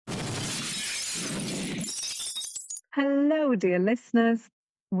Hello, dear listeners.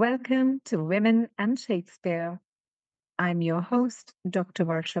 Welcome to Women and Shakespeare. I'm your host, Dr.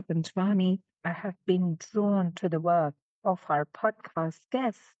 Varsha Panjwani. I have been drawn to the work of our podcast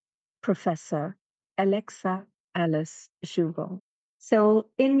guest, Professor Alexa Alice Joubin. So,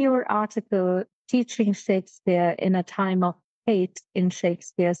 in your article, Teaching Shakespeare in a Time of Hate in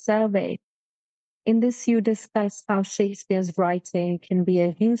Shakespeare Survey, in this, you discuss how Shakespeare's writing can be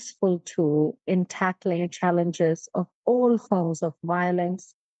a useful tool in tackling challenges of all forms of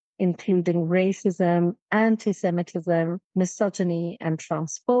violence, including racism, anti Semitism, misogyny, and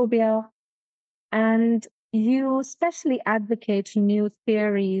transphobia. And you especially advocate new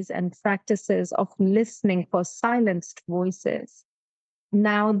theories and practices of listening for silenced voices.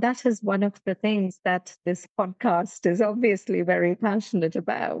 Now, that is one of the things that this podcast is obviously very passionate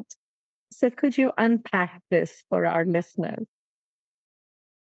about. So, could you unpack this for our listeners?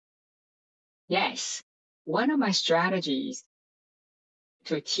 Yes, one of my strategies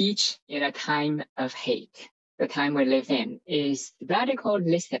to teach in a time of hate, the time we live in, is radical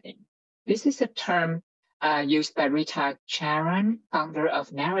listening. This is a term used by Rita Charan, founder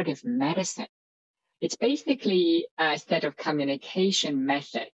of narrative medicine. It's basically a set of communication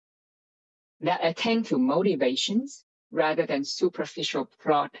methods that attend to motivations rather than superficial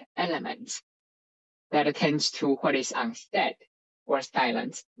plot elements, that attends to what is unsaid or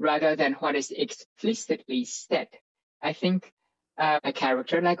silenced rather than what is explicitly said. I think a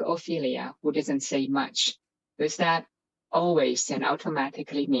character like Ophelia, who doesn't say much, does that always and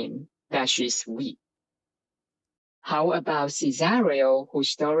automatically mean that she's weak? How about Cesario, whose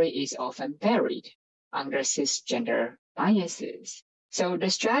story is often buried under cisgender biases? So the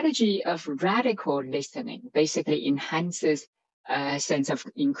strategy of radical listening basically enhances a sense of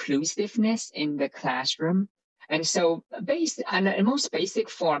inclusiveness in the classroom. And so based on the most basic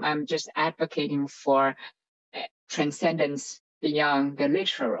form, I'm just advocating for transcendence beyond the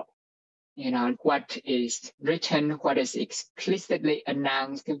literal. What is written, what is explicitly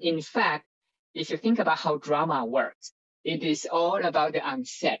announced. In fact, if you think about how drama works, it is all about the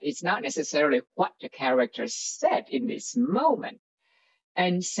unsaid. It's not necessarily what the character said in this moment.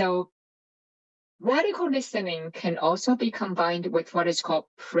 And so radical listening can also be combined with what is called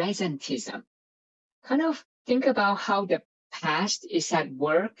presentism. Kind of think about how the past is at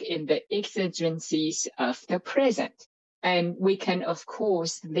work in the exigencies of the present. And we can, of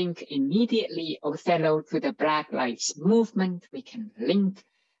course, link immediately Othello to the Black Lives Movement. We can link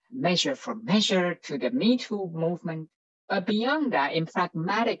Measure for Measure to the Me Too movement. But beyond that, in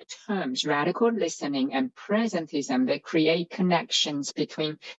pragmatic terms, radical listening and presentism, they create connections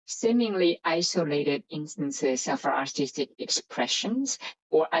between seemingly isolated instances of artistic expressions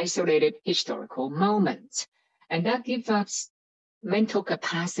or isolated historical moments. And that gives us mental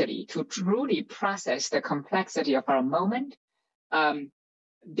capacity to truly process the complexity of our moment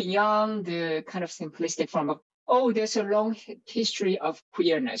beyond the kind of simplistic form of, oh, there's a long history of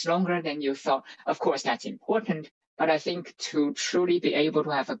queerness, longer than you thought. Of course, that's important. But I think to truly be able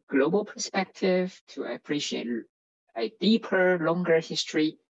to have a global perspective, to appreciate a deeper, longer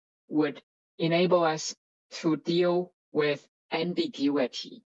history would enable us to deal with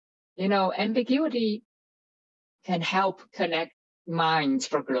ambiguity. Ambiguity can help connect minds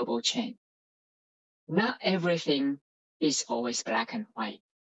for global change. Not everything is always black and white,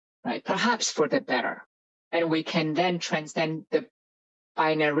 right? Perhaps for the better. And we can then transcend the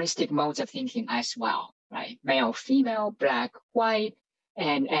binaristic modes of thinking as well, right? Male, female, black, white,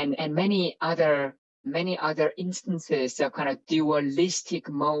 and many other instances of kind of dualistic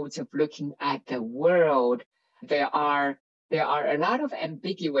modes of looking at the world. There are a lot of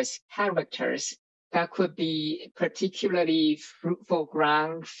ambiguous characters that could be particularly fruitful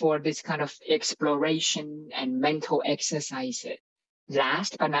ground for this kind of exploration and mental exercises.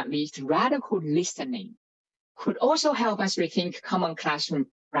 Last but not least, radical listening could also help us rethink common classroom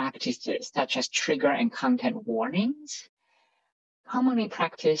practices such as trigger and content warnings. Commonly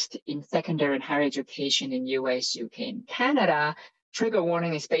practiced in secondary and higher education in US, UK, and Canada, trigger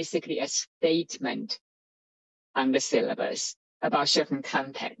warning is basically a statement on the syllabus about certain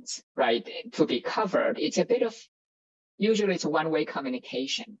contents, right, to be covered. It's a bit of, usually it's a one-way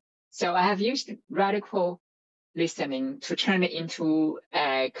communication. So I have used radical listening to turn it into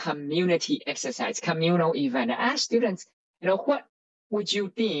a community exercise, communal event. I ask students, what would you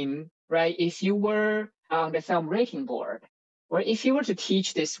deem, right, if you were on the film rating board, or if you were to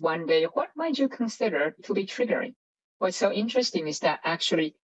teach this one day, what might you consider to be triggering? What's so interesting is that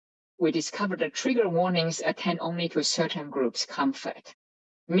actually we discovered that trigger warnings attend only to certain groups' comfort.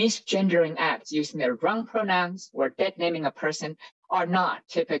 Misgendering acts using the wrong pronouns or dead naming a person are not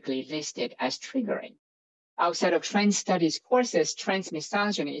typically listed as triggering. outside of trans studies courses, trans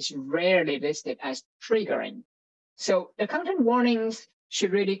misogyny is rarely listed as triggering. So the content warnings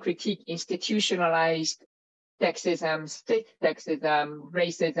should really critique institutionalized sexism, state sexism,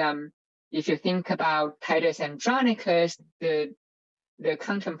 racism. If you think about Titus Andronicus, the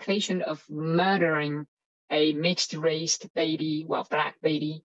contemplation of murdering a mixed-race baby, black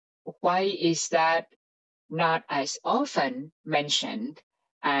baby, why is that not as often mentioned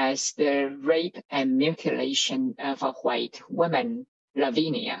as the rape and mutilation of a white woman,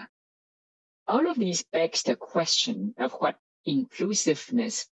 Lavinia? All of these begs the question of what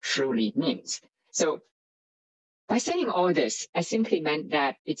inclusiveness truly means. So by saying all this, I simply meant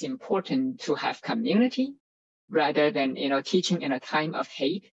that it's important to have community rather than, teaching in a time of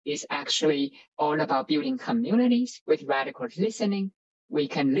hate is actually all about building communities with radical listening. We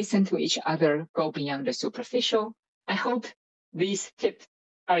can listen to each other, go beyond the superficial. I hope these tips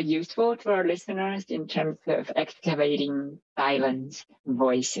are useful to our listeners in terms of excavating silence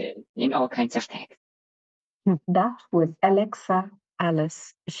voices in all kinds of texts. That was Alexa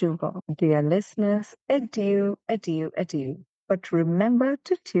Alice Joubin. Dear listeners, adieu, adieu, adieu. But remember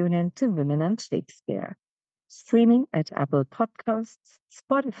to tune in to Women and Shakespeare, streaming at Apple Podcasts,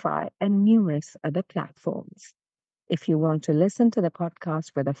 Spotify, and numerous other platforms. If you want to listen to the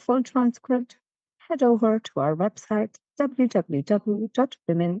podcast with a full transcript, head over to our website,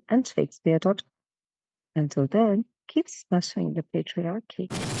 www.womenandshakespeare.com. Until then, keep smashing the patriarchy.